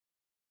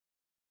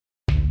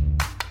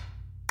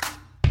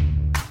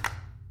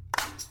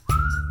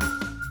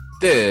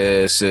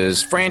This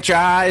is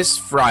Franchise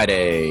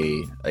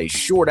Friday, a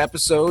short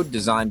episode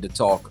designed to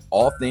talk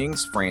all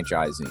things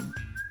franchising.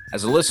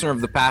 As a listener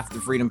of the Path to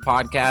Freedom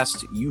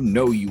podcast, you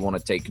know you want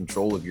to take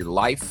control of your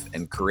life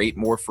and create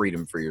more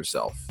freedom for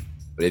yourself.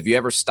 But have you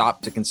ever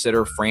stopped to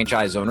consider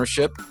franchise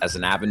ownership as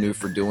an avenue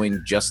for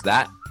doing just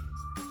that?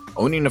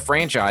 Owning a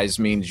franchise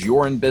means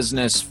you're in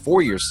business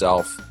for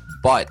yourself,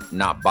 but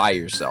not by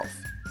yourself.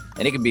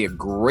 And it can be a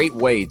great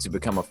way to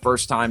become a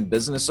first-time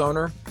business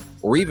owner,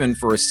 or even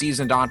for a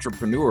seasoned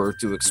entrepreneur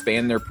to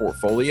expand their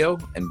portfolio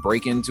and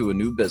break into a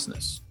new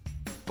business.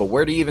 But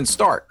where do you even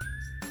start?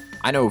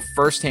 I know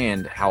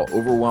firsthand how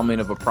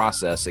overwhelming of a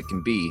process it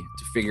can be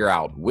to figure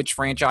out which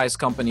franchise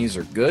companies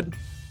are good,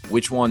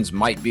 which ones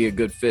might be a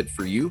good fit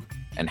for you,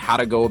 and how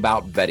to go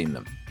about vetting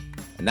them.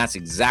 And that's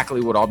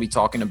exactly what I'll be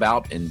talking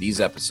about in these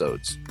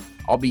episodes.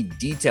 I'll be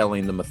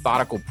detailing the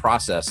methodical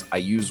process I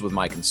use with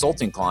my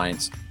consulting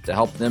clients to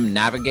help them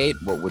navigate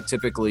what would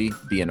typically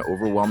be an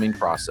overwhelming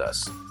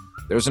process.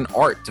 There's an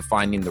art to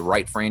finding the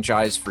right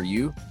franchise for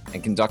you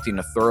and conducting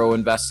a thorough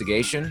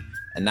investigation,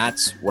 and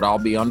that's what I'll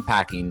be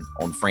unpacking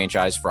on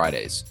Franchise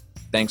Fridays.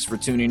 Thanks for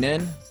tuning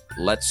in.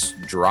 Let's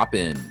drop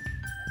in.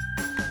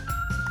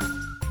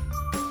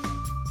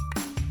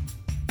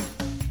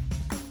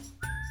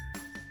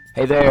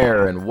 Hey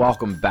there, and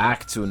welcome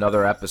back to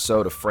another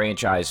episode of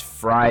Franchise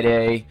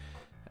Friday.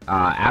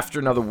 After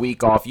another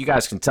week off, you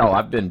guys can tell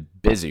I've been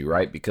busy,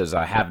 right? Because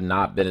I have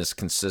not been as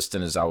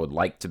consistent as I would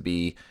like to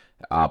be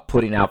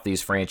putting out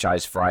these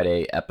Franchise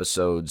Friday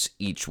episodes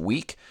each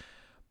week.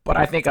 But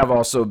I think I've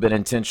also been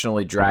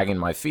intentionally dragging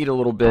my feet a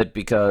little bit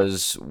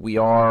because we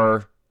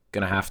are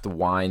going to have to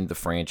wind the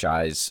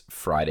Franchise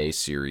Friday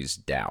series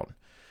down.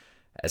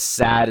 As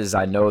sad as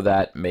I know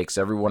that makes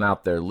everyone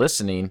out there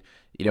listening,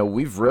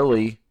 we've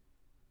really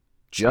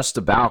just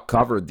about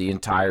covered the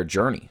entire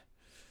journey.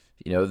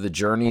 The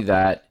journey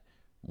that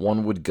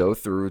one would go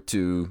through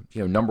to,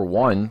 number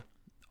one,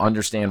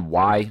 understand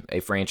why a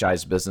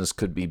franchise business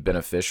could be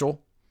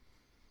beneficial,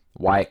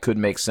 why it could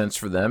make sense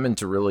for them, and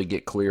to really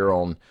get clear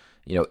on,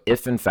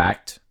 if in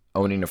fact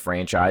owning a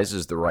franchise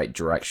is the right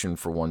direction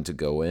for one to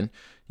go in.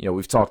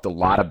 We've talked a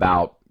lot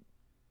about,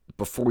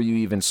 before you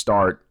even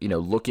start,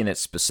 looking at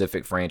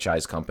specific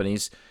franchise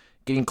companies,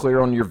 getting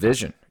clear on your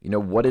vision.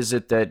 What is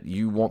it that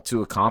you want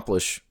to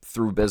accomplish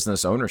through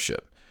business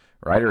ownership,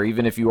 right? Or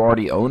even if you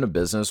already own a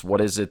business, what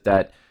is it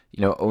that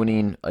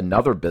owning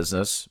another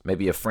business,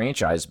 maybe a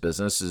franchise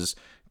business, is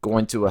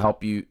going to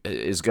help you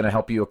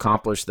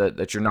accomplish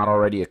that you're not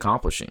already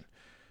accomplishing.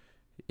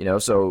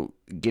 So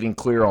getting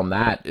clear on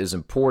that is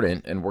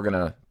important, and we're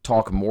going to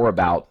talk more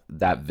about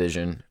that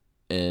vision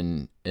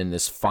in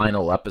this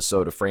final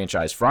episode of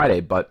Franchise Friday.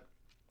 But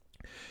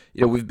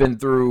we've been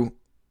through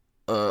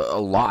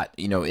a lot,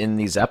 in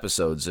these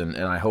episodes, and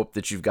I hope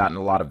that you've gotten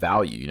a lot of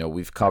value.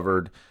 We've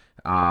covered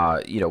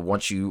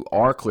once you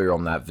are clear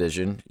on that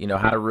vision,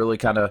 how to really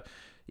kind of,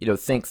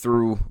 think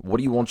through what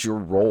do you want your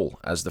role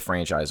as the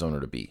franchise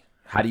owner to be?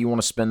 How do you want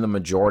to spend the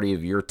majority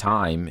of your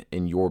time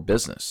in your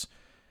business?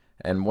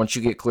 And once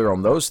you get clear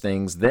on those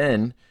things,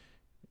 then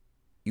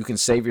you can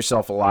save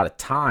yourself a lot of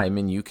time,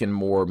 and you can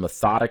more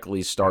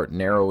methodically start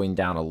narrowing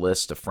down a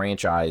list of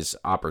franchise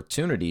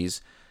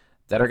opportunities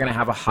that are going to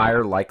have a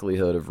higher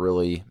likelihood of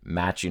really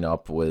matching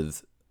up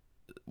with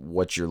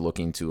what you're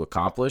looking to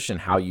accomplish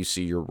and how you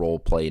see your role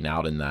playing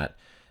out in that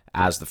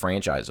as the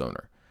franchise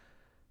owner.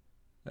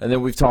 And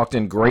then we've talked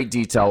in great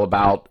detail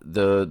about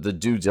the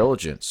due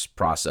diligence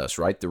process,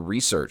 right? The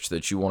research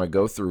that you want to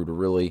go through to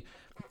really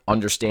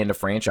understand a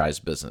franchise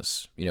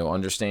business,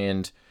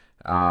 understand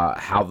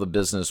how the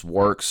business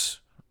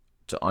works,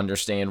 to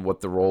understand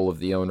what the role of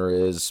the owner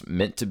is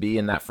meant to be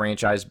in that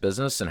franchise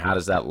business, and how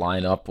does that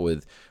line up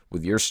with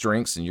your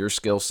strengths and your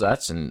skill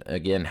sets, and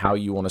again, how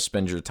you want to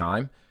spend your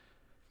time.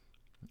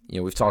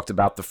 We've talked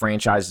about the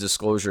franchise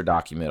disclosure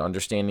document,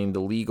 understanding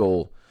the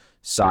legal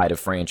side of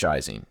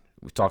franchising.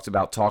 We've talked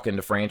about talking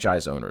to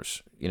franchise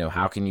owners.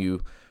 How can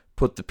you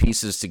put the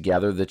pieces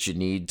together that you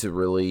need to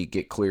really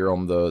get clear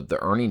on the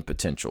earning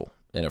potential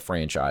in a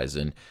franchise,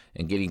 and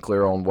getting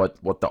clear on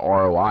what the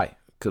ROI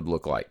could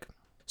look like.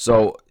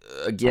 So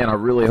again, I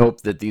really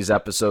hope that these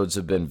episodes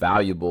have been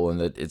valuable and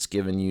that it's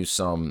given you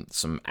some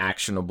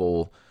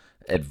actionable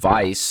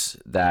advice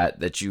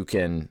that you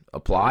can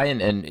apply.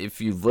 And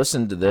if you've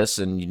listened to this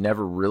and you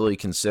never really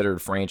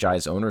considered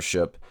franchise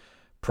ownership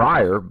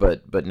prior,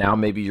 but now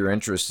maybe your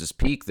interest is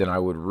piqued, then I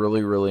would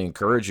really, really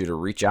encourage you to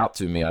reach out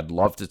to me. I'd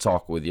love to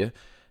talk with you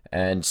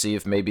and see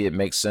if maybe it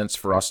makes sense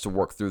for us to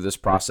work through this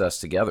process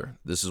together.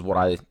 This is what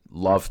I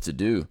love to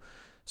do.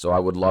 So I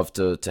would love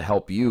to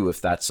help you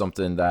if that's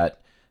something that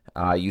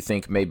you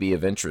think may be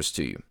of interest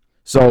to you.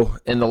 So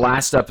in the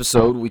last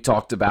episode, we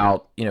talked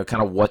about,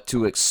 kind of what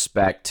to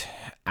expect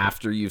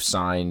after you've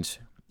signed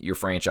your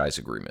franchise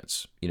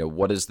agreements.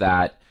 What is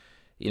that,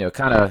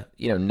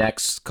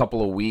 next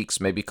couple of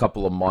weeks, maybe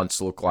couple of months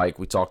look like?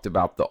 We talked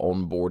about the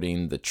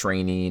onboarding, the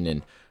training,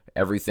 and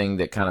everything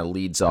that kind of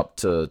leads up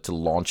to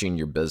launching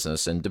your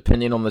business. And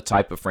depending on the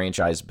type of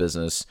franchise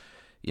business,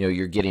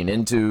 you're getting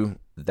into,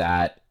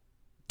 that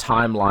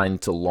timeline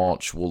to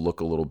launch will look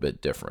a little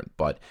bit different.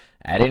 But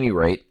at any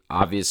rate,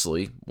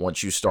 obviously,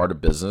 once you start a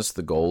business,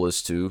 the goal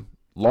is to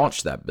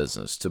launch that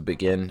business, to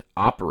begin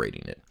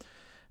operating it.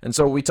 And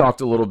so we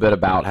talked a little bit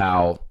about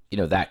how,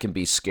 that can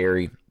be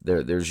scary.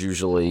 There's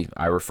usually,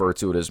 I refer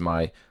to it as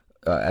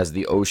as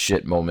the oh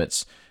shit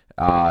moments.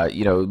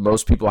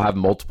 Most people have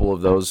multiple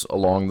of those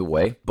along the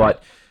way,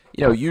 but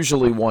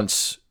usually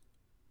once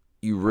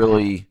you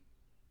really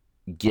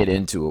get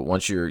into it,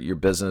 once your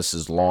business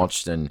is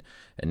launched and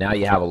now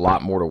you have a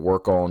lot more to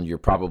work on, you're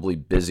probably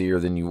busier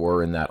than you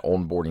were in that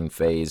onboarding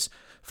phase.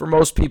 For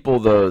most people,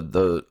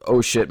 the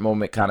oh shit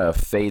moment kind of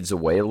fades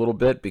away a little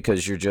bit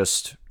because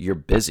you're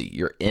busy,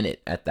 you're in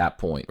it at that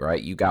point,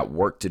 right? You got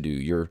work to do,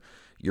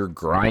 you're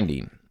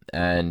grinding,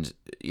 and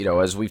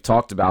as we've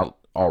talked about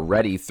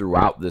already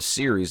throughout this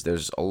series,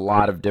 there's a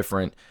lot of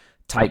different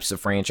types of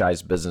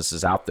franchise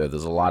businesses out there.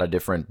 There's a lot of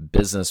different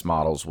business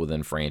models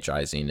within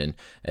franchising,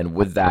 and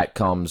with that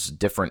comes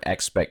different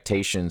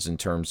expectations in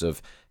terms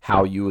of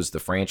how you as the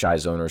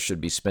franchise owner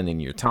should be spending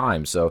your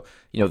time. So,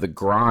 the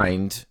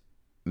grind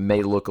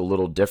may look a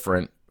little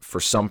different for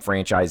some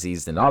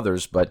franchisees than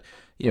others, but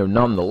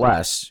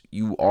nonetheless,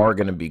 you are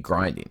going to be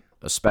grinding,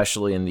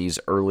 especially in these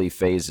early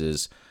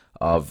phases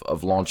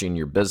of launching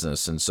your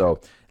business. And so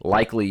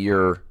likely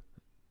you're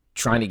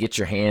trying to get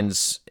your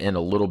hands in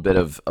a little bit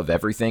of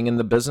everything in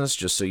the business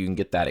just so you can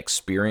get that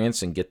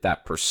experience and get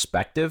that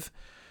perspective.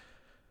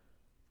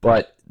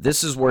 But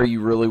this is where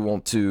you really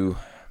want to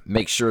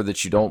make sure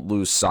that you don't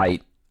lose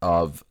sight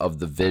of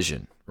the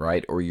vision,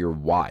 right? Or your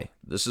why.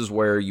 This is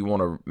where you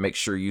want to make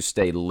sure you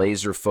stay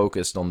laser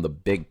focused on the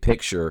big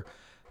picture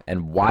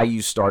and why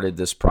you started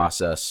this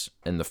process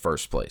in the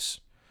first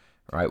place,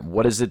 right?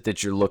 What is it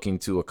that you're looking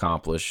to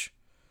accomplish?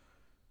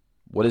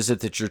 What is it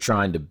that you're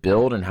trying to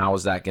build, and how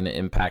is that going to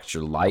impact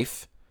your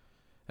life?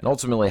 And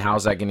ultimately, how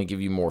is that going to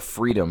give you more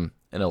freedom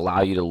and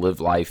allow you to live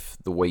life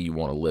the way you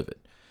want to live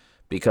it?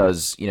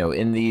 Because,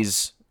 in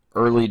these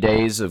early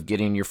days of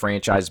getting your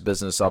franchise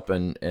business up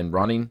and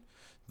running,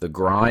 the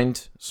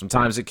grind,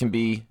 sometimes it can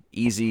be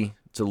easy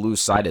to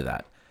lose sight of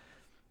that.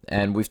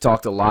 And we've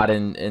talked a lot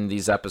in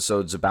these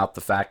episodes about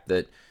the fact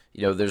that,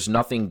 there's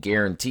nothing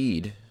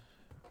guaranteed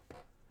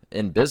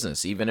in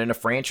business, even in a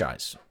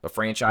franchise. A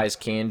franchise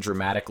can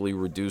dramatically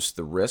reduce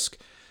the risk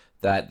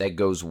that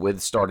goes with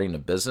starting a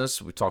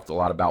business. We talked a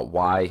lot about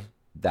why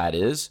that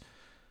is,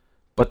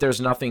 but there's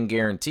nothing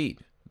guaranteed.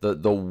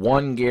 The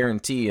one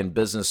guarantee in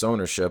business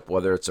ownership,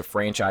 whether it's a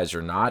franchise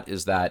or not,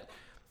 is that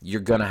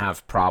you're going to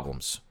have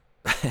problems.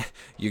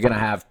 You're going to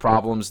have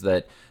problems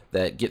that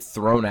get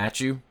thrown at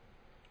you.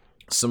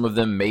 Some of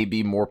them may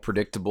be more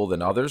predictable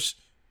than others,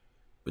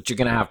 but you're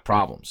going to have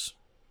problems.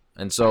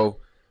 And so,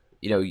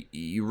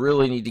 you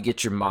really need to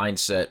get your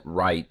mindset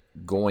right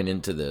going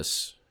into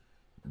this,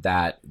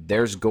 that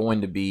there's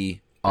going to be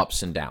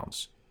ups and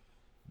downs.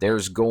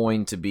 There's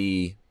going to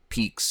be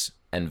peaks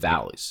and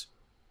valleys.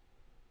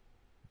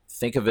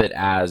 Think of it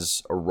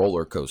as a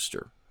roller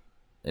coaster.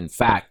 In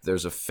fact,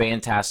 there's a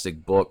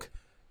fantastic book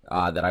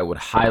that I would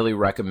highly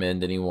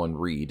recommend anyone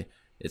read.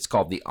 It's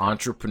called The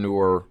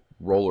Entrepreneur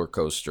Roller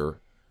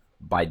Coaster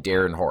by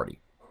Darren Hardy.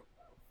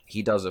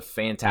 He does a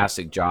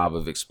fantastic job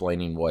of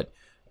explaining what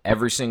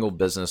every single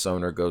business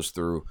owner goes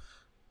through,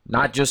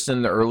 not just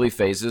in the early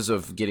phases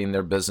of getting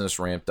their business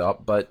ramped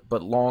up, but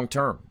long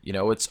term.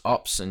 It's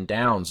ups and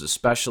downs,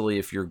 especially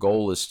if your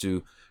goal is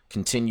to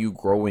continue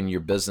growing your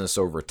business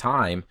over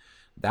time.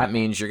 That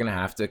means you're going to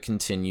have to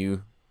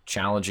continue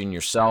challenging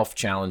yourself,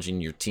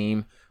 challenging your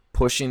team,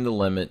 pushing the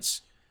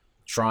limits,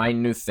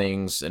 trying new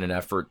things in an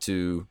effort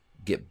to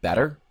get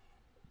better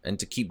and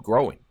to keep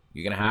growing.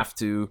 You're going to have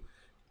to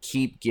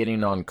keep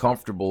getting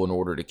uncomfortable in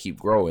order to keep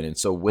growing. And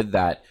so with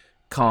that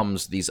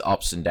comes these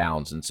ups and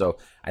downs. And so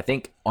I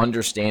think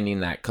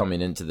understanding that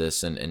coming into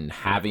this and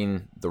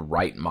having the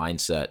right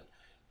mindset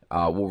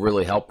will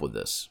really help with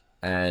this.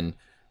 And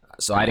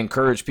so I'd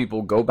encourage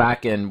people, go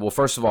back and, well,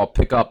 first of all,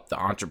 pick up the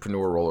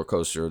Entrepreneur Roller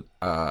Coaster.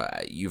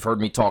 You've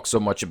heard me talk so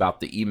much about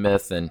the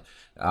E-Myth, and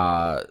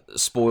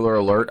spoiler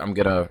alert, I'm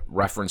going to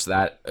reference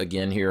that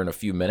again here in a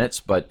few minutes.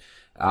 But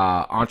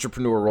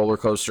Entrepreneur Roller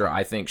Coaster,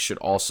 I think, should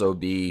also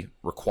be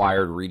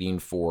required reading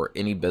for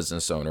any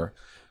business owner.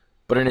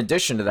 But in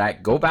addition to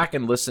that, go back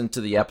and listen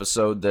to the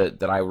episode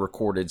that I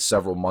recorded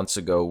several months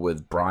ago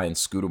with Brian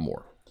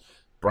Scudamore.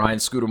 Brian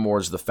Scudamore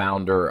is the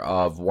founder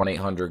of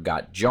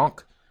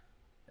 1-800-GOT-JUNK,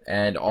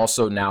 and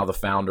also now the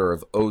founder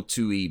of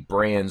O2E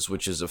Brands,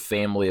 which is a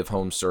family of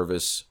home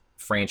service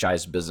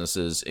franchise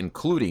businesses,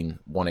 including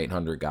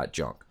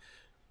 1-800-GOT-JUNK.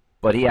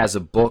 But he has a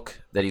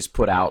book that he's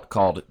put out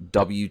called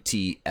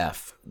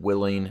WTF,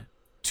 Willing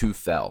to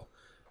Fail.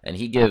 And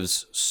he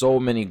gives so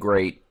many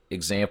great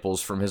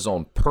examples from his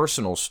own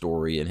personal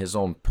story and his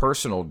own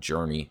personal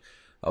journey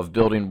of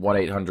building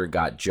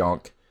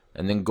 1-800-GOT-JUNK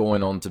and then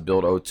going on to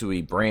build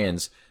O2E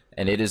Brands.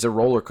 And it is a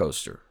roller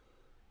coaster,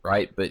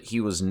 right? But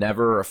he was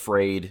never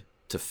afraid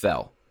to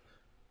fail.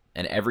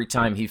 And every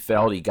time he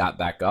failed, he got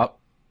back up.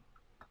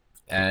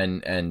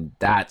 And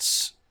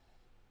that's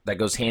that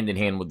goes hand in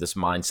hand with this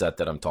mindset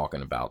that I'm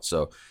talking about.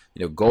 So,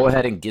 go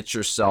ahead and get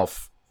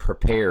yourself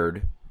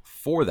prepared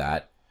for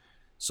that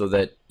so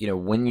that,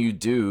 when you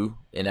do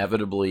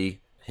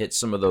inevitably hit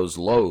some of those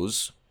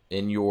lows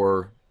in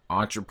your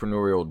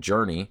entrepreneurial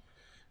journey,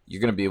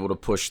 you're going to be able to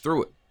push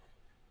through it.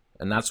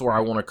 And that's where I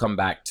want to come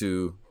back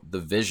to the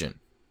vision,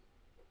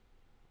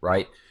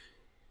 right?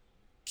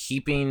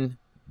 Keeping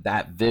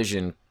that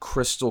vision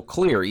crystal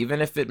clear,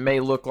 even if it may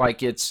look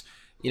like it's,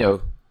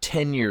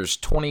 10 years,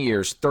 20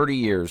 years, 30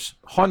 years,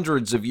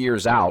 hundreds of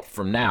years out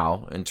from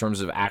now in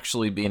terms of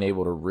actually being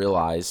able to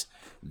realize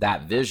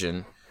that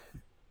vision.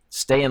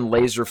 Staying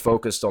laser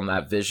focused on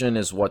that vision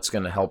is what's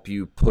going to help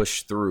you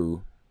push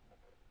through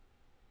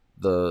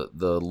the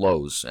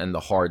lows and the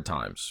hard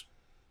times,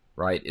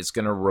 right? It's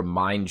going to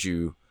remind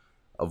you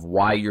of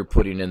why you're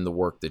putting in the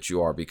work that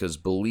you are, because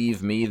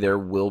believe me, there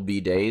will be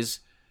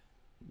days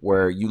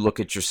where you look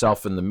at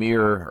yourself in the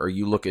mirror, or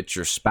you look at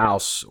your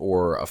spouse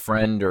or a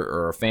friend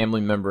or a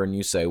family member and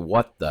you say,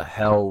 what the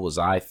hell was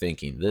I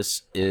thinking?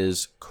 This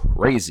is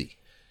crazy.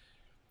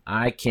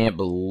 I can't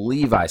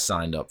believe I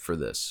signed up for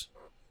this.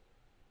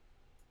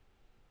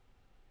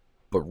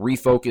 But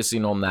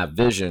refocusing on that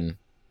vision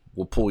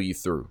will pull you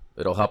through.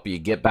 It'll help you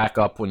get back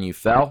up when you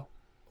fell,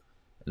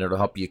 and it'll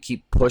help you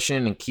keep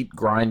pushing and keep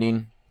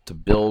grinding to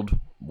build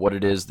what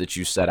it is that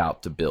you set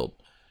out to build.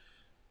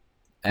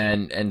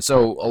 And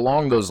so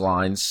along those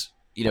lines,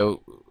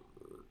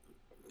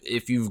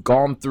 if you've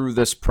gone through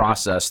this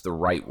process the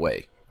right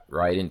way,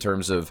 right, in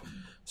terms of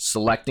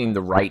selecting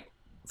the right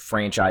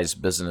franchise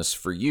business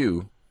for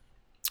you,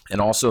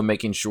 and also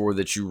making sure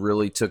that you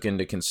really took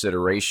into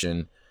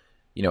consideration,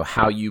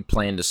 how you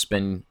plan to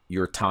spend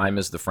your time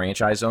as the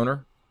franchise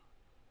owner,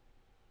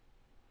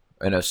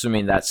 and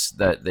assuming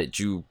that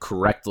you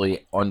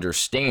correctly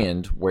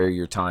understand where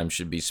your time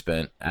should be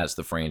spent as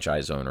the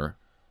franchise owner,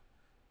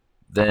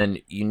 then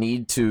you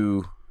need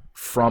to,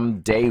 from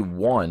day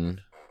one,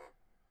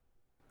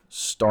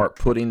 start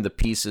putting the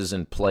pieces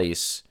in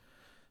place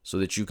so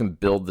that you can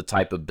build the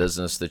type of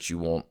business that you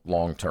want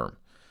long term.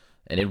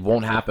 And it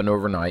won't happen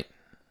overnight,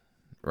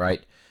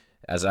 right?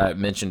 As I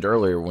mentioned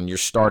earlier, when you're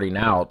starting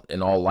out,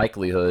 in all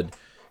likelihood,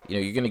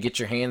 you're going to get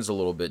your hands a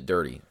little bit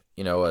dirty,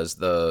 as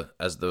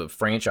the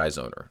franchise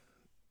owner,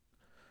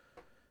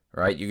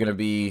 right? You're going to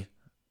be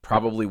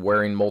probably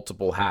wearing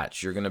multiple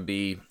hats. You're going to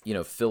be,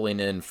 filling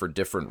in for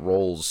different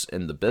roles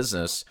in the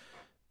business,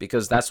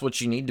 because that's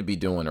what you need to be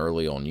doing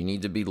early on. You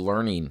need to be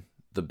learning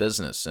the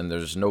business, and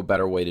there's no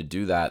better way to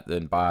do that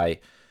than by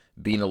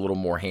being a little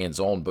more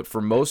hands-on. But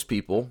for most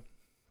people,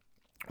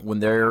 when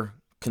they're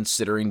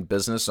considering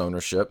business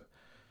ownership,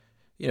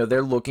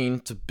 they're looking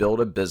to build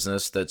a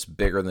business that's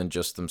bigger than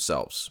just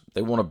themselves.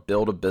 They want to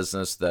build a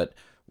business that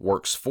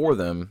works for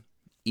them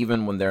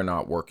even when they're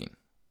not working.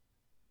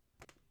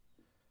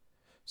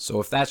 So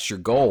if that's your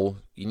goal,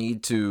 you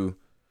need to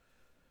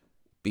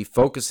be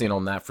focusing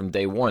on that from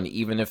day one,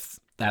 even if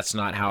that's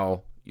not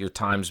how your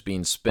time's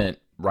being spent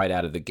right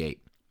out of the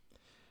gate,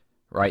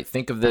 right?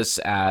 Think of this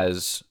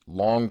as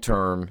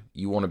long-term.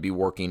 You want to be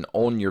working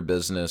on your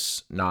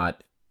business,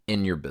 not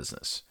in your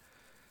business.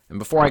 And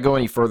before I go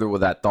any further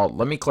with that thought,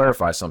 let me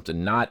clarify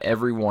something. Not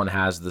everyone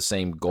has the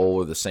same goal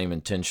or the same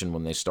intention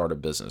when they start a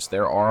business.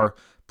 There are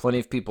plenty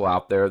of people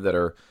out there that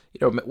are,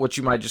 what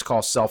you might just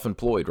call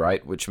self-employed,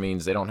 right? Which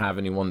means they don't have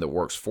anyone that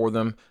works for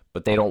them,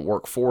 but they don't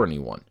work for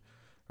anyone,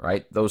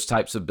 right? Those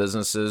types of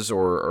businesses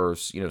or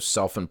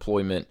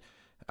self-employment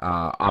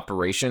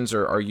operations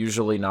are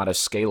usually not as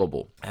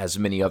scalable as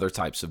many other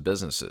types of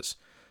businesses,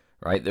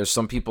 right? There's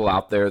some people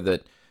out there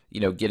that,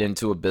 get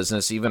into a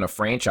business, even a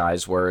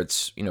franchise, where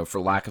it's,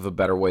 for lack of a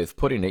better way of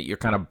putting it, you're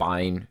kind of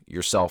buying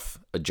yourself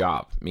a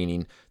job,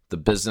 meaning the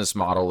business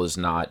model is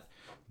not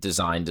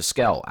designed to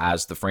scale.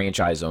 As the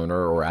franchise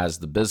owner or as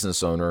the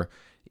business owner,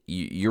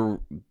 your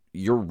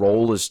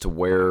role is to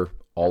wear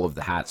all of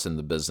the hats in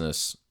the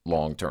business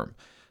long term.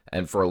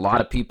 And for a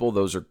lot of people,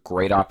 those are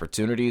great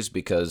opportunities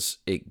because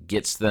it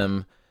gets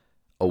them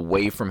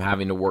away from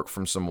having to work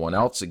from someone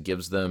else. It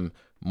gives them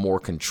more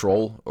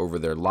control over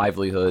their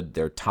livelihood,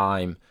 their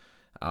time,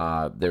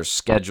 their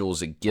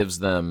schedules. It gives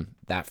them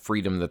that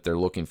freedom that they're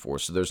looking for.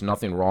 So there's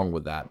nothing wrong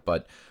with that.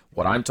 But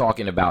what I'm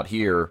talking about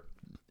here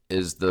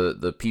is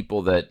the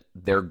people that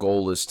their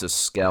goal is to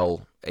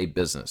scale a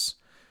business,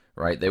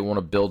 right? They want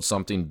to build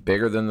something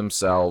bigger than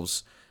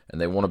themselves,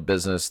 and they want a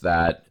business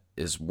that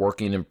is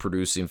working and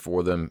producing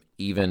for them,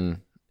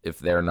 even if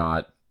they're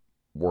not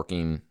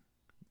working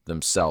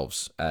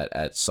themselves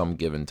at some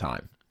given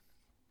time.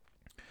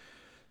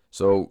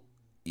 So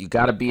you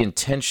got to be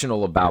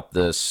intentional about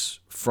this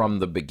from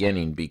the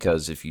beginning,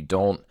 because if you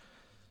don't,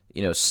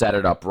 set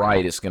it up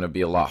right, it's going to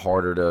be a lot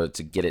harder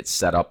to get it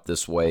set up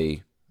this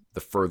way the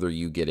further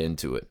you get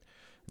into it.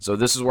 So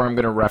this is where I'm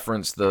going to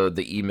reference the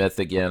E-Myth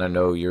again. I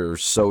know you're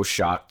so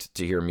shocked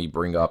to hear me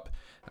bring up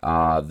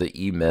the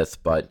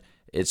E-Myth, but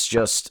it's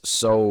just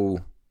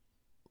so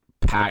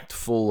packed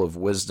full of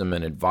wisdom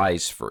and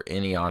advice for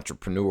any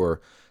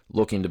entrepreneur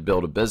looking to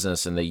build a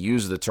business. And they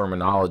use the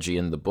terminology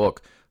in the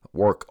book,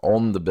 work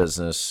on the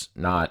business,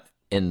 not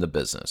in the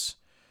business.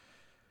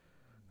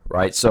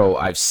 right? So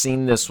I've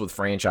seen this with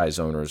franchise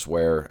owners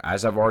where,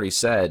 as I've already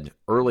said,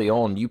 early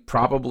on, you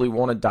probably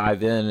want to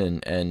dive in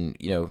and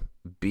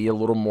be a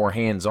little more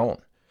hands-on.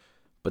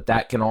 But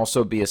that can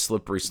also be a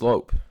slippery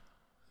slope.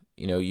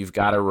 You've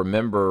got to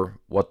remember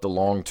what the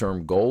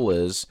long-term goal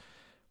is,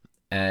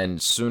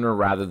 and sooner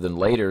rather than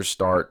later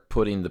start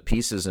putting the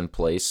pieces in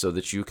place so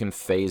that you can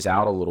phase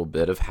out a little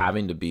bit of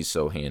having to be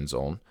so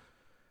hands-on,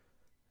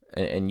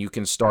 and you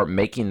can start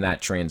making that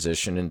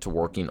transition into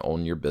working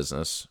on your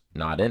business,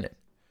 not in it.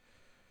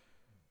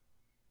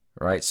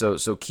 Right? So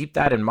keep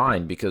that in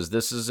mind, because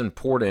this is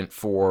important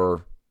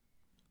for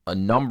a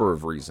number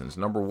of reasons.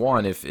 Number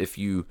one, if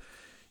you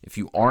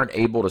aren't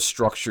able to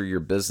structure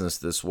your business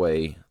this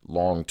way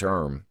long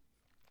term,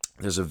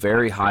 there's a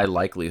very high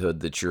likelihood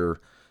that you're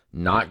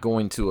not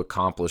going to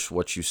accomplish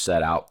what you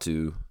set out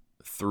to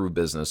through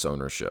business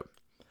ownership.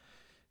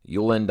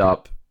 You'll end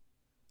up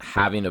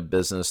having a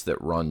business that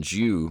runs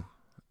you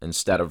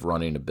instead of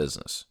running a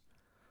business.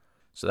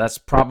 So that's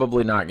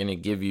probably not going to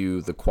give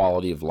you the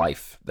quality of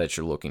life that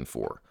you're looking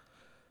for.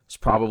 It's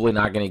probably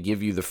not going to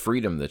give you the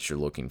freedom that you're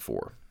looking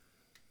for.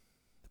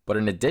 But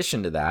in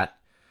addition to that,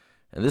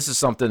 and this is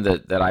something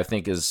that I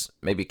think is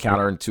maybe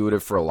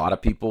counterintuitive for a lot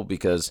of people,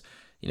 because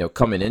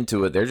coming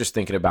into it, they're just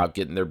thinking about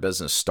getting their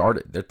business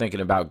started. They're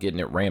thinking about getting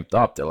it ramped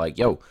up. They're like,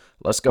 yo,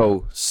 let's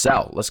go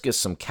sell. Let's get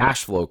some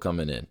cash flow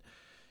coming in.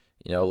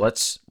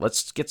 Let's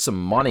get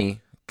some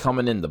money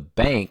coming in the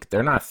bank.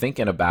 They're not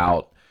thinking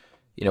about,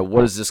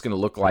 what is this going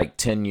to look like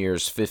 10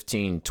 years,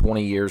 15,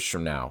 20 years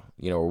from now,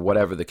 or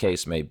whatever the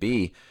case may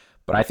be.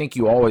 But I think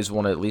you always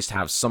want to at least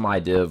have some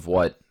idea of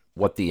what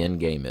the end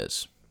game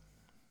is,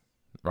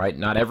 right?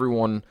 Not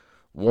everyone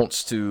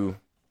wants to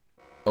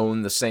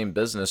own the same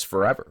business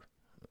forever,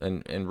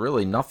 and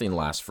really nothing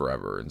lasts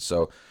forever. And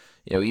so,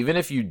 even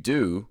if you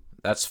do,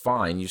 that's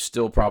fine. You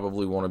still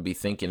probably want to be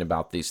thinking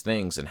about these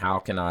things, and how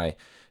can I,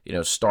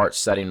 start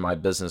setting my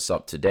business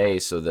up today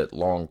so that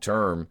long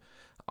term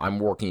I'm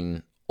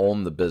working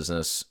on the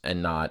business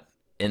and not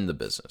in the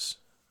business.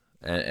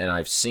 And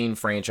I've seen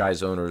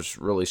franchise owners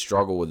really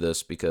struggle with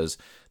this because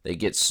they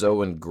get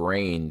so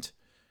ingrained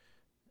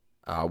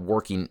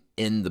working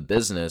in the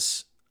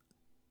business,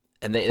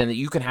 and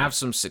you can have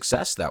some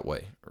success that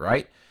way,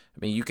 right? I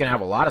mean, you can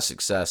have a lot of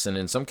success, and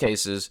in some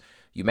cases,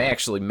 you may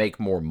actually make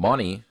more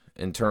money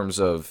in terms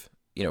of,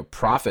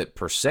 profit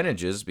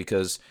percentages,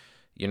 because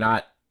you're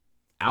not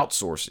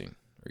outsourcing,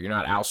 or you're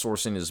not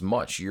outsourcing as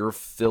much. You're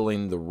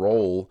filling the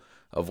role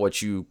of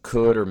what you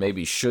could or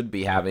maybe should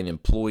be having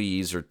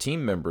employees or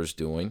team members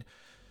doing.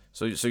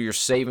 So you're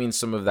saving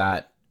some of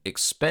that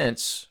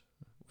expense,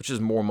 which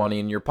is more money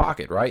in your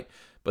pocket, right?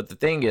 But the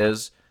thing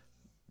is,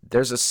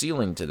 there's a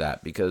ceiling to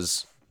that,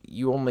 because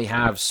you only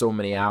have so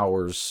many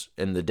hours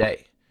in the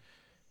day,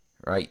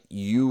 right?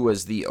 You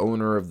as the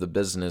owner of the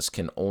business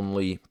can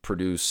only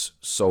produce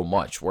so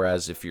much.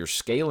 Whereas if you're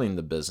scaling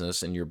the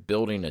business and you're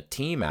building a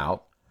team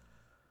out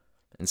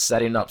and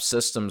setting up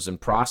systems and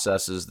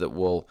processes that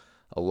will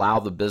allow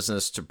the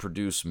business to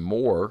produce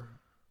more,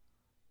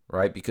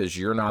 right? Because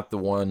you're not the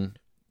one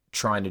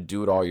trying to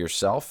do it all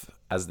yourself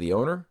as the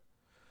owner.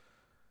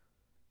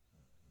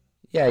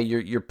 Yeah,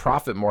 your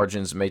profit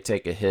margins may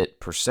take a hit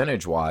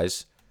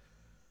percentage-wise,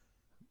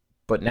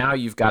 but now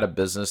you've got a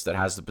business that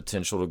has the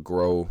potential to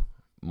grow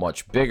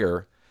much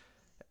bigger.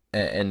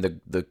 And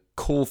the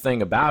cool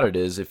thing about it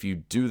is, if you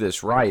do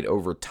this right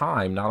over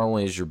time, not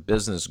only is your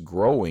business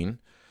growing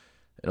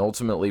and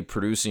ultimately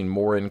producing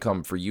more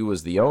income for you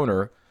as the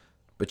owner,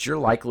 but you're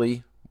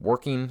likely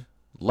working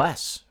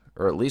less,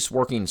 or at least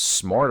working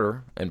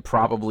smarter, and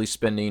probably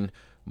spending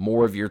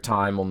more of your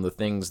time on the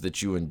things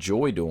that you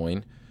enjoy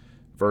doing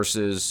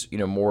versus,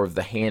 more of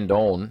the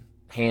hands-on,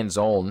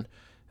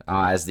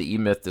 as the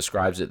E-Myth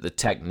describes it, the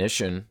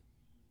technician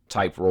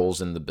type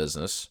roles in the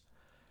business.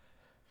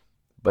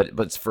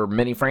 But for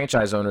many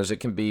franchise owners, it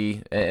can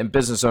be, and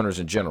business owners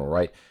in general,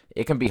 right?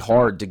 It can be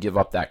hard to give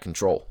up that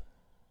control.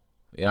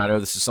 I know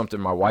this is something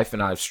my wife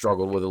and I have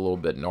struggled with a little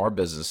bit in our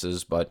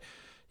businesses, but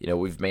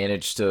we've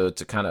managed to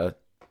kind of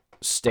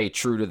stay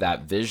true to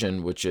that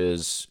vision, which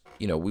is,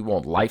 we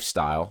want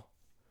lifestyle,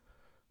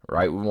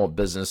 right? We want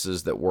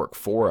businesses that work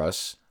for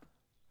us,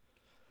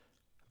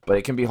 but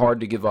it can be hard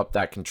to give up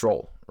that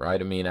control, right?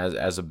 I mean,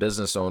 as a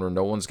business owner,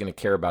 no one's going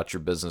to care about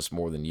your business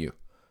more than you.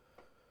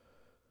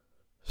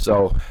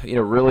 So,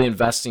 really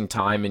investing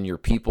time in your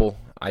people,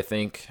 I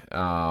think.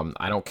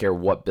 I don't care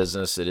what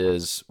business it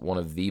is. One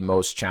of the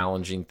most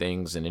challenging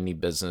things in any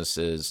business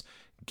is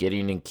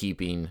getting and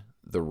keeping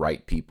the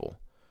right people.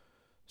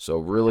 So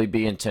really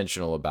be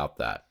intentional about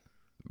that.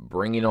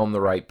 Bringing on the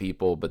right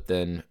people, but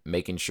then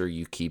making sure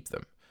you keep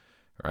them.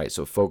 All right?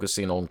 So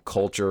focusing on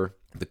culture,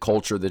 the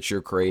culture that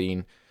you're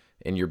creating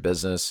in your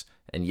business.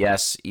 And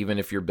yes, even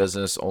if your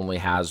business only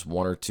has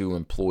 1 or 2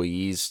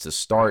 employees to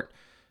start,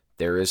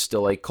 there is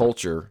still a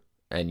culture,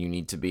 and you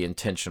need to be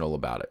intentional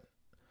about it.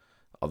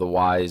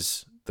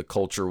 Otherwise, the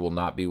culture will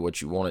not be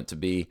what you want it to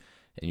be,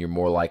 and you're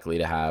more likely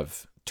to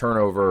have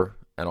turnover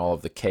and all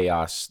of the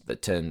chaos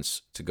that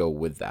tends to go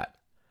with that.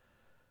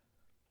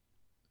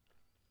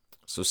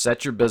 So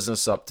set your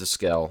business up to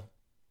scale.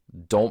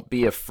 don't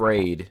be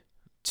afraid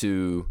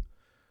to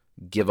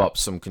give up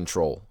some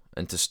control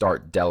and to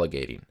start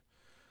delegating,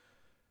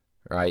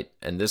 right?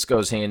 And this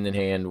goes hand in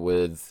hand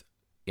with,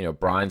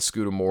 Brian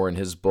Scudamore in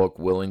his book,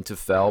 Willing to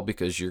Fail,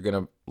 because you're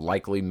going to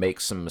likely make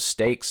some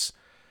mistakes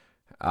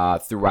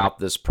throughout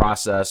this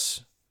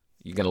process.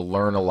 You're going to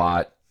learn a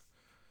lot,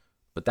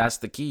 but that's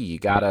the key. You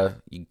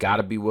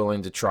gotta be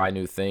willing to try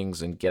new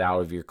things and get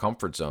out of your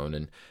comfort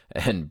zone,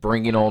 and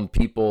bringing on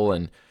people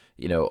and,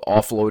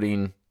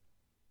 offloading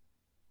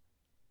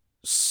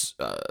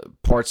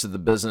parts of the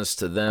business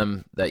to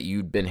them that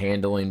you'd been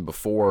handling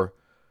before,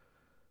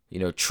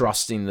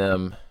 trusting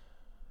them,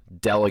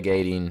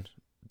 delegating.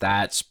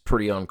 That's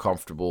pretty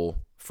uncomfortable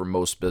for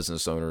most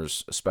business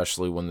owners,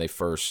 especially when they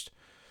first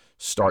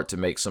start to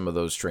make some of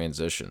those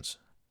transitions.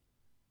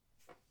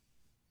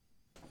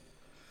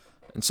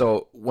 And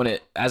so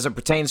as it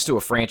pertains to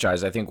a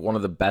franchise, I think one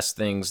of the best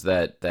things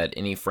that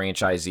any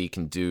franchisee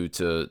can do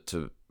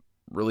to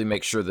really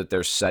make sure that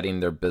they're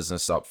setting their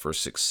business up for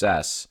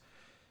success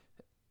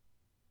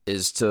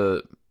is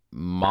to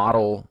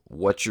model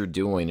what you're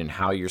doing and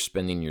how you're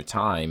spending your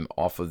time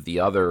off of the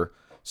other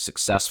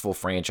successful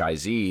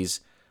franchisees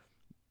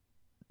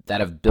that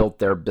have built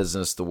their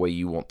business the way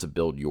you want to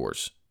build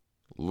yours.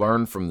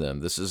 Learn from them.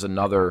 This is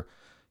another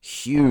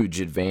huge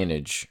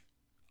advantage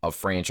of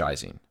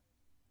franchising.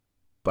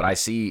 But I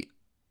see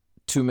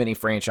too many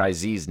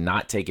franchisees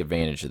not take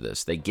advantage of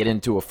this. They get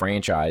into a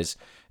franchise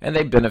and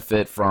they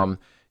benefit from,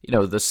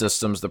 the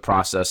systems, the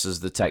processes,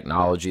 the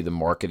technology, the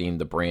marketing,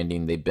 the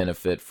branding. They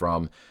benefit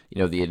from,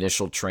 the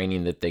initial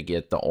training that they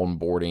get, the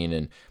onboarding,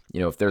 and,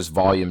 if there's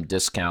volume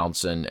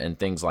discounts and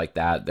things like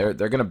that, they're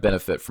going to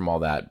benefit from all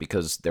that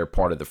because they're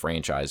part of the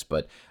franchise.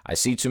 But I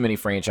see too many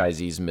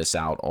franchisees miss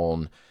out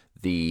on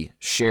the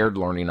shared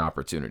learning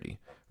opportunity,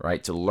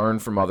 right? To learn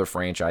from other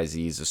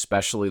franchisees,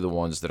 especially the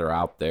ones that are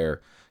out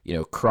there,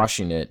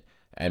 crushing it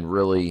and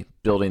really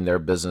building their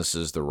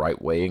businesses the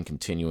right way and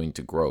continuing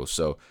to grow.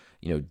 So,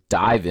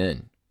 dive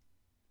in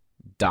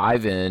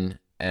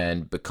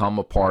and become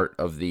a part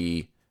of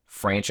the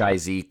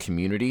franchisee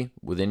community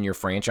within your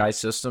franchise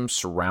system.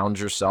 Surround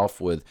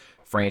yourself with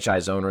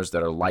franchise owners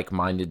that are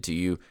like-minded to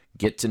you.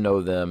 Get to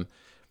know them.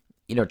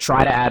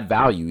 Try to add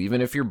value.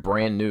 Even if you're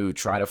brand new,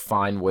 try to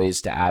find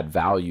ways to add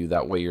value.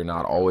 That way you're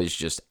not always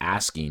just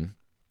asking.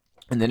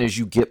 And then as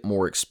you get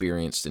more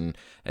experienced and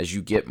as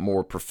you get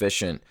more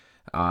proficient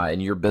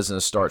and your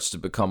business starts to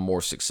become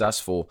more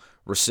successful,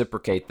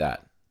 reciprocate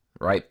that,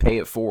 right? Pay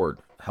it forward.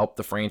 Help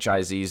the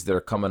franchisees that are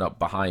coming up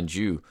behind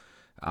you,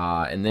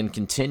 and then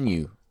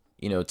continue,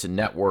 to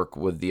network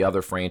with the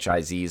other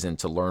franchisees and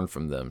to learn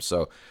from them.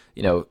 So,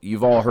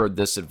 you've all heard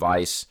this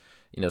advice.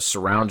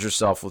 Surround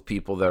yourself with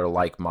people that are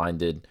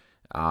like-minded,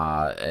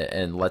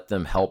 and let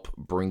them help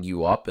bring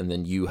you up, and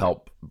then you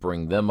help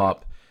bring them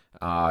up.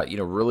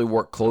 Really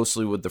work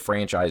closely with the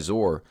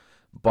franchisor,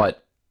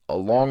 but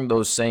along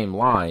those same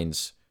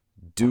lines,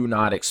 do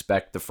not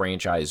expect the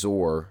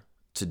franchisor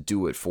to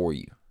do it for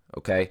you,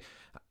 okay?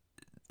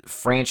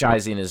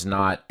 Franchising is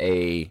not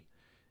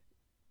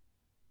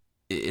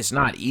it's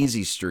not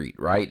easy street,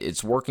 right?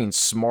 It's working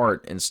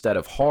smart instead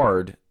of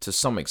hard to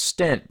some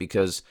extent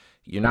because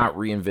you're not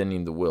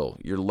reinventing the wheel.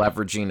 You're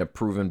leveraging a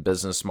proven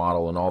business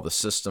model and all the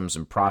systems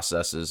and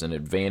processes and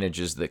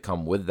advantages that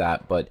come with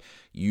that, but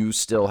you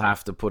still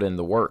have to put in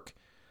the work,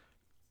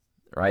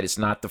 right? It's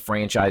not the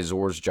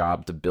franchisor's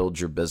job to build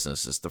your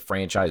business. It's the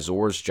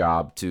franchisor's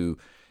job to,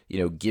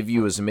 give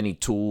you as many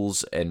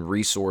tools and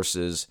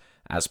resources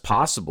as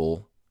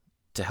possible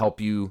to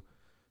help you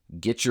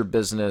get your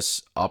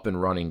business up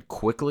and running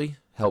quickly,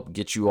 help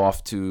get you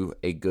off to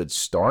a good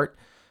start,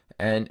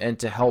 and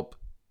to help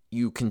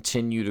you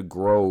continue to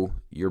grow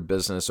your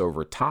business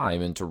over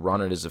time and to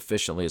run it as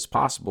efficiently as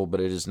possible. But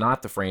it is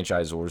not the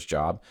franchisor's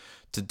job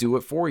to do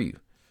it for you.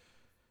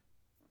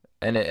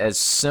 And as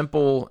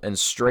simple and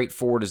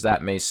straightforward as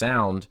that may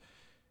sound,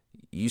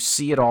 you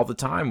see it all the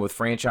time with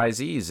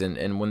franchisees.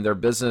 And when their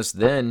business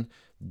then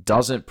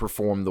doesn't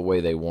perform the way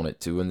they want it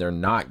to, and they're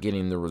not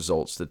getting the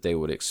results that they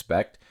would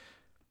expect,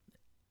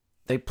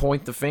 they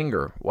point the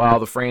finger. Well,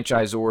 the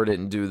franchisor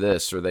didn't do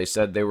this, or they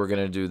said they were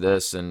going to do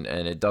this, and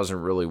it doesn't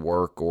really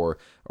work. Or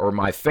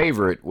my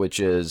favorite, which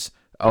is,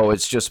 oh,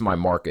 it's just my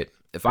market.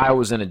 If I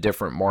was in a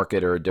different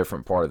market or a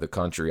different part of the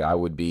country, I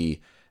would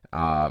be,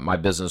 my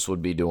business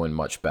would be doing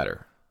much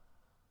better.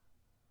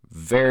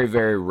 Very,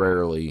 very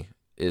rarely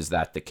is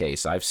that the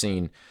case. I've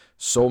seen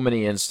so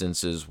many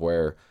instances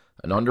where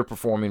an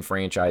underperforming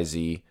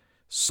franchisee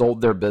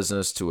sold their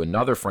business to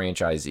another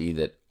franchisee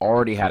that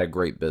already had a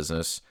great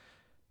business.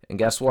 And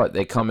guess what?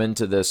 They come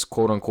into this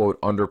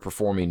quote-unquote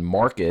underperforming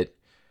market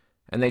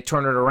and they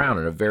turn it around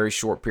in a very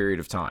short period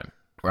of time,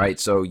 right?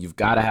 So you've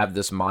got to have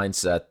this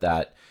mindset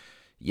that,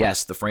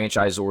 yes, the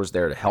franchisor is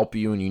there to help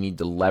you and you need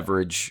to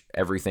leverage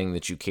everything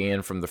that you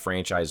can from the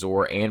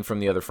franchisor and from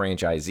the other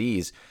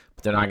franchisees,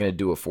 but they're not going to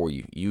do it for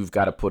you. You've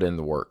got to put in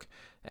the work.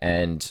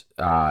 And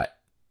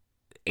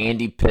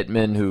Andy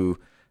Pittman, who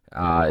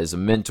is a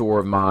mentor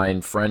of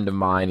mine, friend of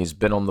mine, he's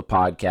been on the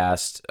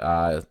podcast,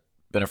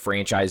 been a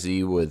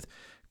franchisee with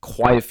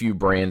quite a few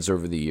brands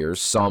over the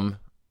years, some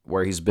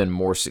where he's been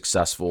more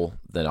successful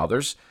than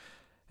others.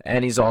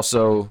 And he's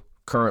also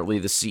currently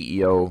the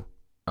CEO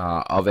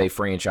of a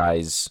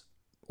franchise.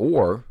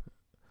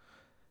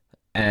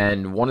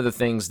 And one of the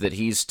things that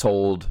he's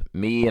told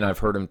me, and I've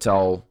heard him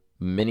tell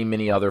many,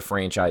 many other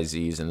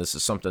franchisees, and this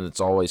is something that's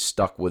always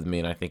stuck with me,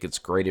 and I think it's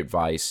great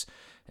advice,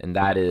 and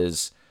that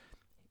is,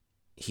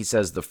 he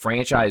says, the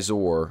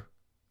franchisor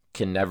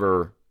can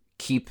never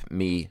keep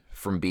me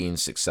from being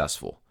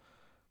successful.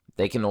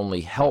 They can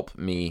only help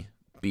me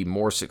be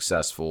more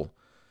successful,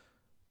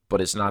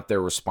 but it's not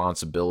their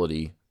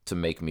responsibility to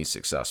make me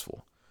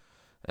successful.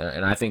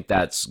 And I think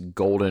that's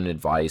golden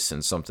advice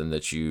and something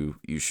that you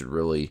should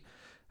really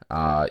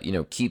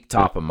keep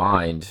top of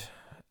mind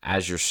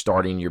as you're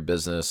starting your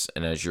business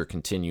and as you're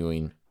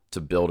continuing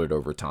to build it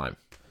over time.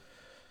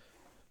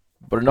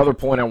 But another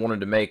point I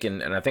wanted to make,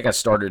 and I think I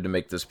started to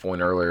make this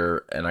point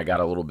earlier, and I got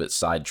a little bit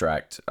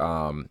sidetracked.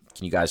 Can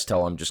you guys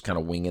tell I'm just kind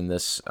of winging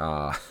this?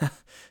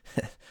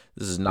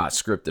 This is not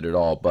scripted at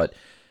all, but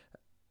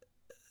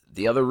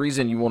the other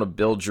reason you want to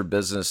build your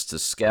business to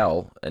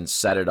scale and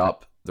set it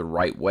up the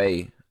right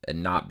way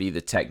and not be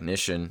the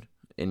technician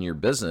in your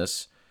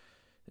business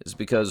is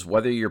because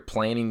whether you're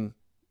planning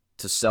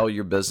to sell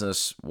your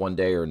business one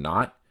day or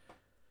not,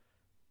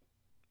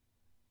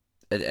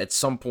 at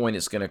some point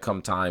it's going to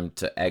come time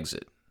to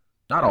exit.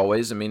 Not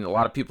always. I mean, a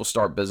lot of people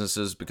start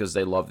businesses because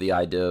they love the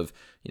idea of,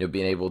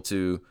 being able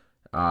to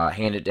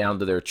hand it down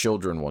to their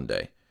children one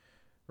day,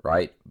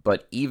 right?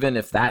 But even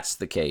if that's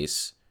the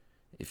case,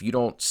 if you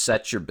don't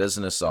set your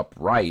business up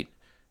right,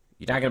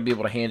 you're not going to be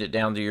able to hand it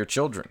down to your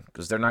children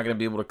because they're not going to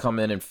be able to come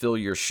in and fill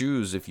your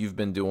shoes if you've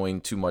been doing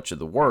too much of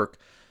the work.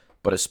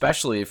 But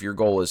especially if your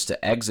goal is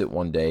to exit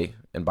one day,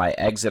 and by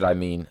exit I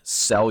mean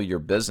sell your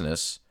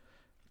business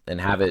and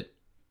have it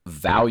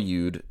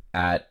valued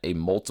at a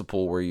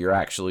multiple where you're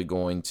actually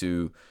going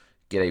to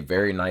get a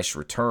very nice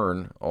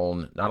return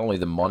on not only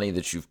the money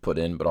that you've put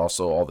in, but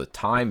also all the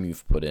time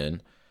you've put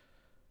in,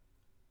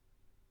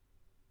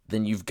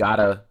 then you've got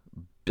to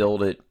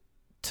build it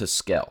to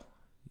scale.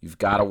 You've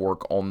got to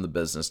work on the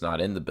business, not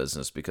in the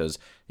business, because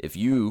if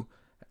you,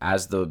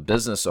 as the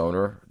business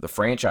owner, the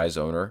franchise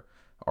owner,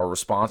 are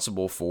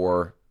responsible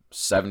for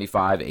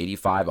 75,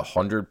 85,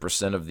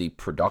 100% of the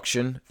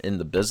production in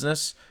the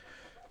business,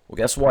 well,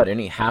 guess what?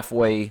 Any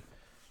halfway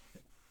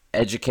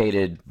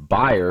educated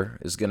buyer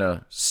is going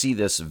to see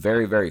this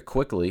very, very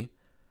quickly.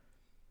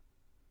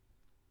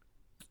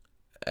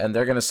 And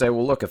they're going to say,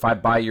 well, look, if I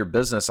buy your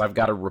business, I've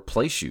got to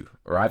replace you,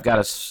 or I've got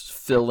to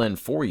fill in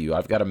for you.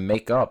 I've got to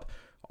make up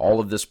all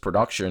of this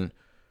production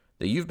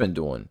that you've been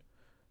doing.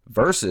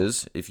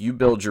 Versus if you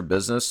build your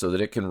business so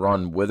that it can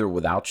run with or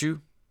without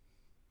you,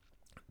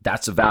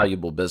 that's a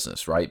valuable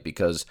business, right?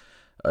 Because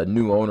a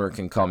new owner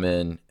can come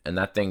in and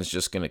that thing's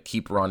just going to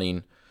keep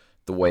running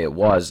the way it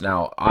was.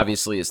 Now,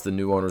 obviously, it's the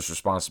new owner's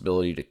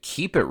responsibility to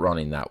keep it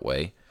running that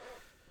way,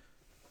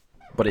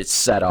 but it's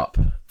set up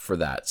for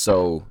that.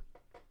 So,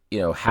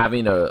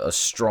 having a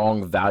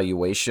strong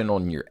valuation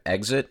on your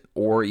exit,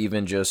 or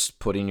even just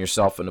putting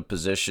yourself in a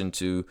position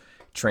to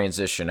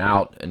transition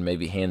out and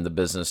maybe hand the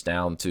business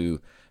down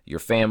to your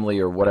family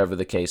or whatever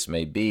the case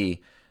may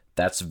be,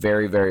 that's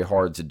very, very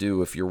hard to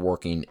do if you're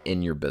working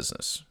in your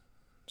business.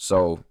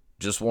 So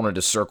just wanted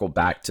to circle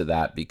back to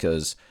that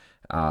because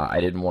I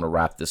didn't want to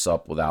wrap this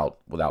up without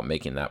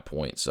making that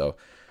point. So,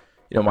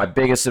 my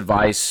biggest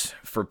advice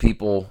for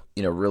people,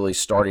 really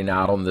starting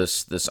out on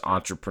this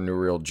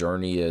entrepreneurial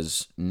journey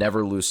is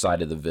never lose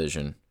sight of the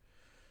vision,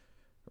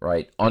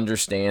 right?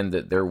 Understand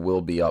that there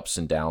will be ups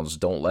and downs.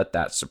 Don't let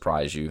that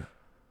surprise you.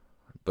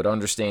 But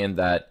understand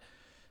that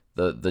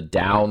the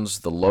downs,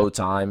 the low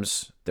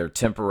times, they're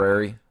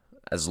temporary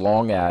as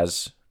long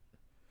as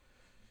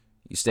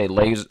you stay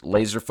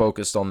laser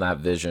focused on that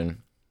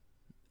vision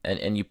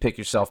and you pick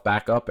yourself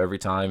back up every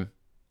time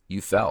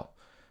you fell,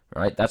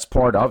 right? That's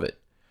part of it.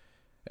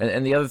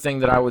 And the other thing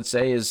that I would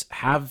say is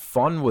have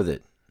fun with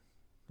it.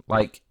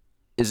 Like,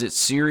 is it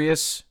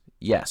serious?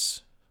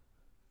 Yes.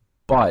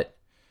 But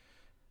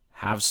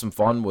have some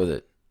fun with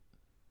it.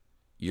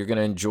 You're going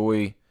to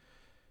enjoy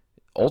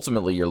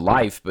ultimately your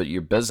life, but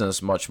your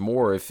business much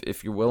more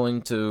if you're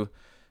willing to,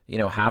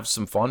 have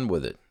some fun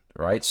with it,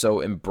 right? So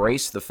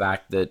embrace the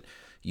fact that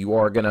you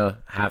are going to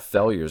have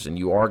failures and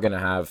you are going to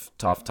have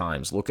tough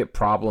times. Look at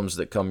problems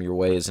that come your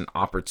way as an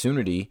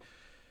opportunity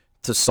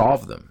to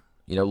solve them.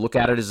 Look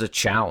at it as a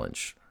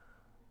challenge.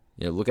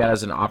 Look at it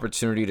as an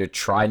opportunity to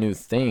try new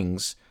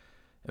things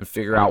and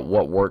figure out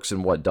what works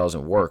and what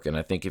doesn't work. And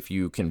I think if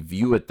you can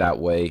view it that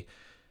way,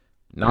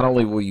 not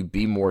only will you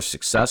be more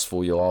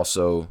successful, you'll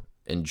also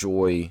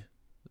enjoy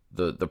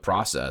the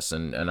process.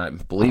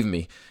 And believe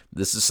me,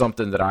 this is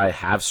something that I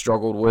have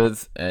struggled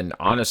with. And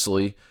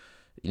honestly,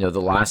 the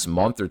last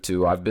month or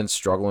two, I've been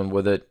struggling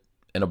with it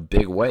in a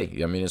big way.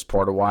 I mean, it's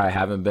part of why I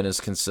haven't been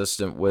as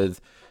consistent with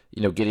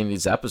getting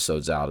these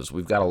episodes out, is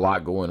we've got a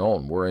lot going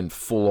on. We're in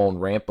full-on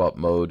ramp-up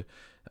mode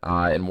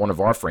in one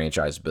of our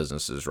franchise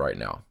businesses right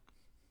now.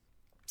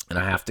 And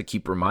I have to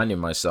keep reminding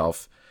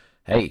myself,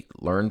 hey,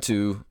 learn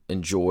to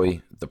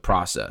enjoy the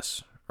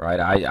process, right?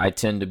 I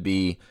tend to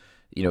be,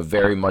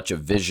 very much a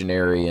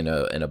visionary and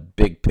a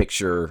big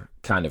picture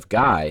kind of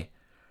guy.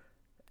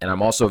 And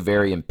I'm also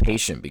very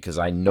impatient because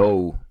I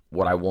know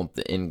what I want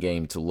the end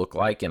game to look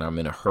like, and I'm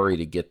in a hurry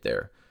to get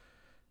there.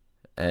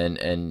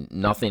 And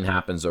nothing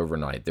happens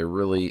overnight. There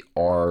really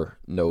are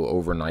no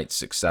overnight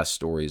success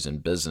stories in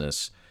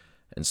business.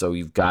 And so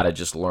you've got to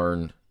just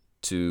learn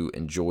to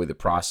enjoy the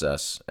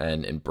process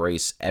and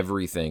embrace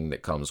everything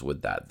that comes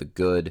with that. The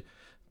good,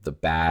 the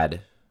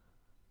bad,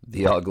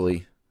 the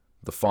ugly,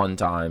 the fun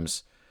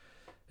times.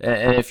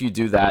 And if you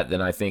do that,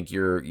 then I think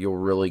you'll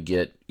really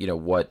get,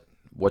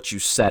 what you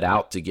set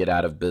out to get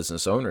out of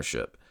business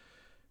ownership,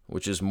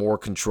 which is more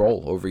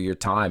control over your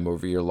time,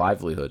 over your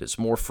livelihood. It's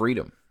more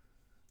freedom,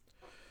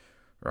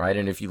 right?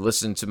 And if you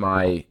listen to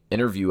my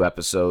interview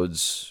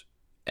episodes,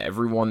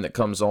 everyone that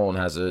comes on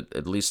has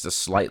at least a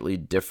slightly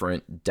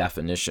different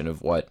definition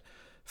of what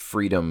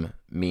freedom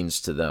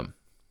means to them,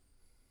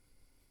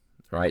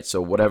 right?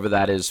 So whatever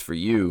that is for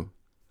you,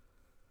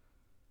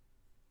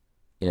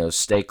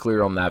 stay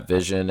clear on that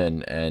vision,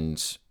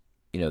 and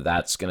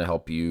that's going to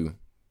help you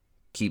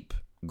keep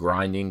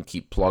grinding,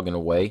 keep plugging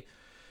away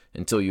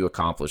until you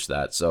accomplish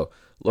that. So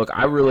look,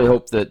 I really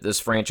hope that this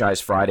Franchise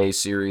Friday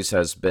series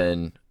has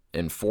been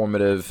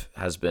informative,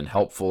 has been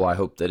helpful. I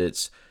hope that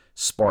it's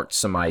sparked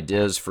some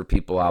ideas for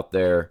people out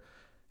there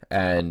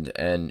and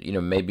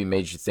maybe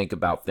made you think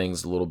about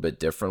things a little bit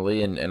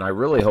differently. And I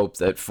really hope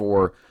that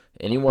for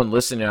anyone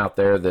listening out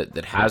there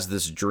that has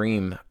this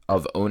dream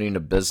of owning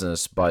a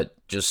business but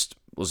just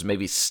was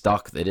maybe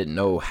stuck, they didn't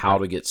know how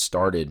to get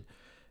started,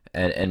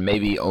 and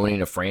maybe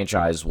owning a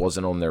franchise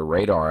wasn't on their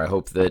radar. I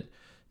hope that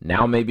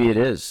now maybe it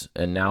is,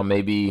 and now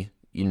maybe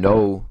you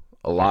know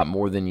a lot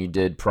more than you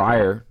did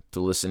prior to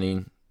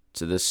listening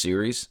to this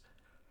series,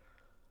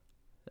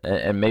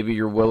 and maybe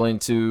you're willing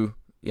to,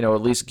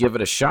 at least give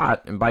it a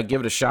shot. And by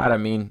give it a shot, I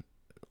mean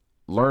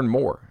learn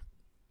more,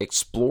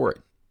 explore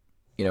it.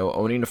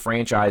 Owning a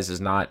franchise is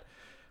not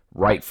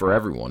right for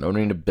everyone.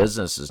 Owning a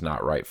business is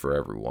not right for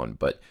everyone.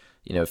 But,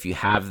 if you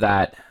have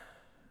that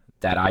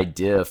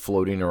idea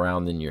floating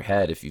around in your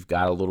head, if you've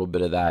got a little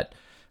bit of that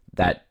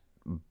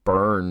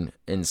burn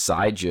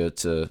inside you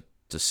to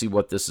see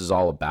what this is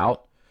all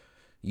about,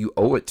 you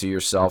owe it to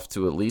yourself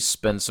to at least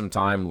spend some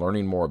time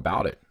learning more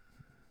about it.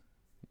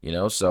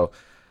 So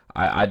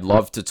I'd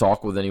love to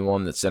talk with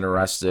anyone that's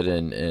interested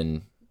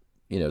in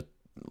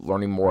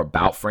learning more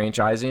about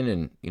franchising,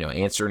 and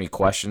answer any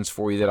questions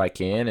for you that I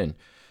can, and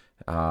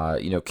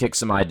kick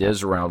some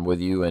ideas around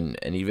with you. And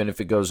even if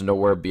it goes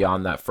nowhere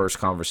beyond that first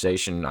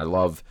conversation, I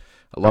love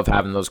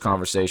having those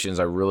conversations.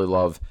 I really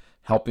love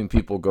helping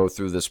people go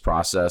through this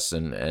process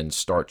and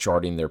start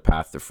charting their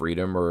path to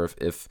freedom. Or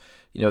if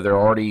they're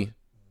already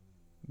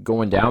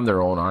going down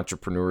their own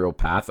entrepreneurial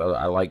path,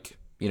 I like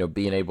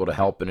being able to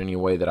help in any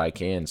way that I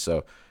can.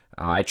 So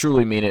I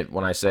truly mean it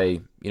when I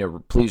say,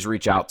 please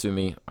reach out to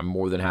me. I'm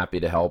more than happy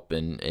to help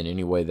in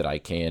any way that I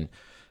can.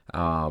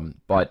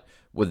 But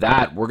with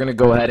that, we're going to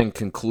go ahead and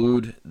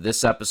conclude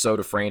this episode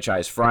of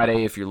Franchise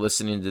Friday. If you're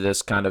listening to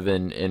this kind of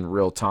in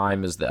real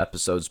time as the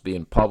episode's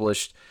being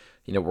published,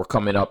 we're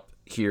coming up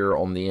here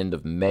on the end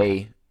of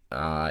May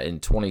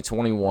in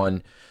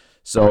 2021.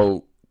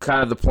 So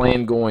kind of the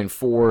plan going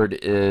forward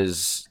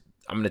is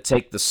I'm going to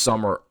take the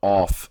summer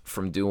off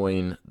from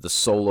doing the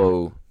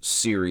solo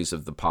series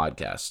of the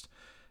podcast.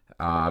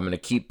 I'm going to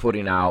keep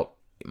putting out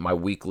my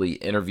weekly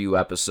interview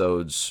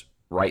episodes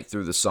right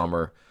through the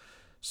summer.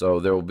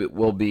 So there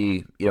will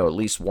be at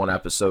least one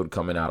episode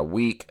coming out a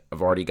week.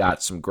 I've already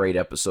got some great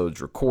episodes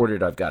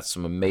recorded. I've got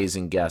some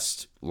amazing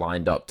guests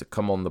lined up to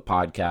come on the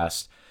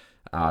podcast.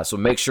 So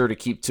make sure to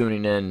keep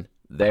tuning in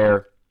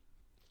there.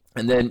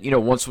 And then,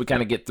 once we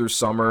kind of get through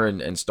summer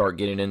and start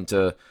getting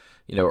into,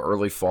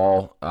 early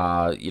fall,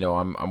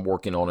 I'm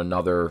working on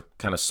another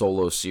kind of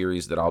solo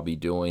series that I'll be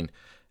doing.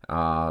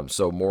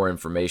 So more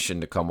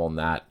information to come on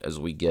that as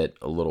we get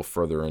a little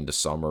further into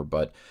summer.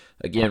 But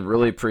again,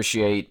 really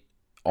appreciate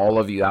all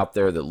of you out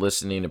there that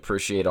listening,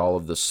 appreciate all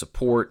of the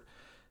support.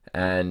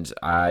 And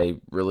I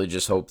really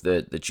just hope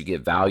that you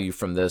get value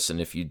from this. And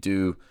if you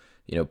do,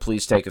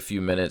 please take a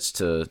few minutes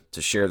to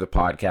share the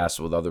podcast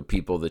with other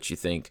people that you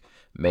think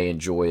may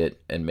enjoy it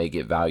and may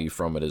get value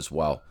from it as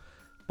well.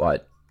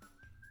 But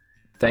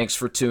thanks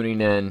for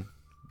tuning in.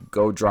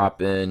 Go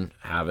drop in.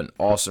 Have an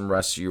awesome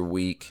rest of your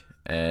week,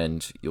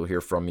 and you'll hear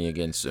from me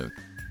again soon.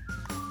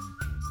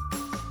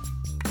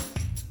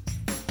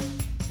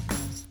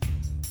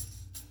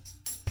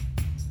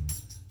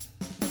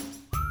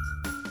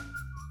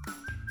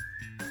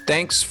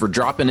 Thanks for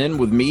dropping in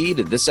with me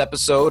to this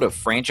episode of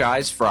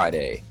Franchise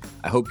Friday.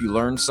 I hope you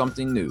learned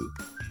something new.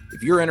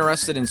 If you're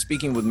interested in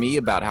speaking with me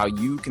about how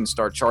you can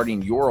start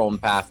charting your own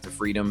path to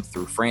freedom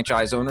through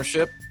franchise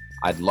ownership,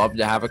 I'd love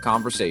to have a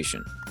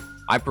conversation.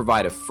 I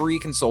provide a free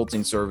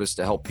consulting service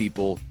to help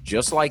people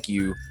just like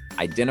you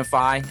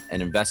identify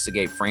and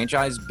investigate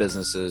franchise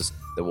businesses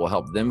that will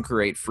help them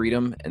create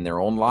freedom in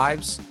their own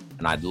lives,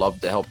 and I'd love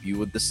to help you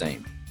with the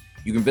same.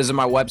 You can visit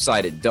my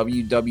website at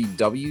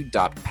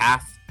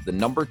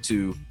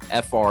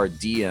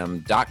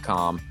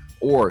www.path2frdm.com,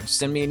 or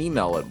send me an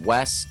email at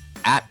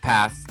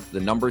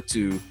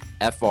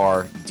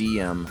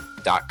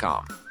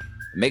wes@path2frdm.com.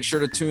 Make sure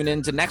to tune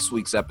in to next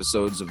week's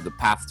episodes of the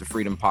Path to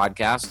Freedom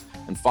podcast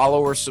and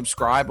follow or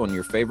subscribe on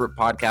your favorite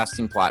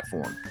podcasting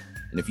platform.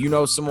 And if you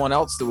know someone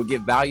else that would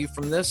get value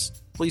from this,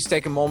 please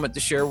take a moment to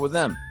share with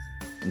them.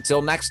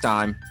 Until next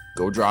time,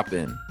 go drop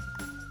in.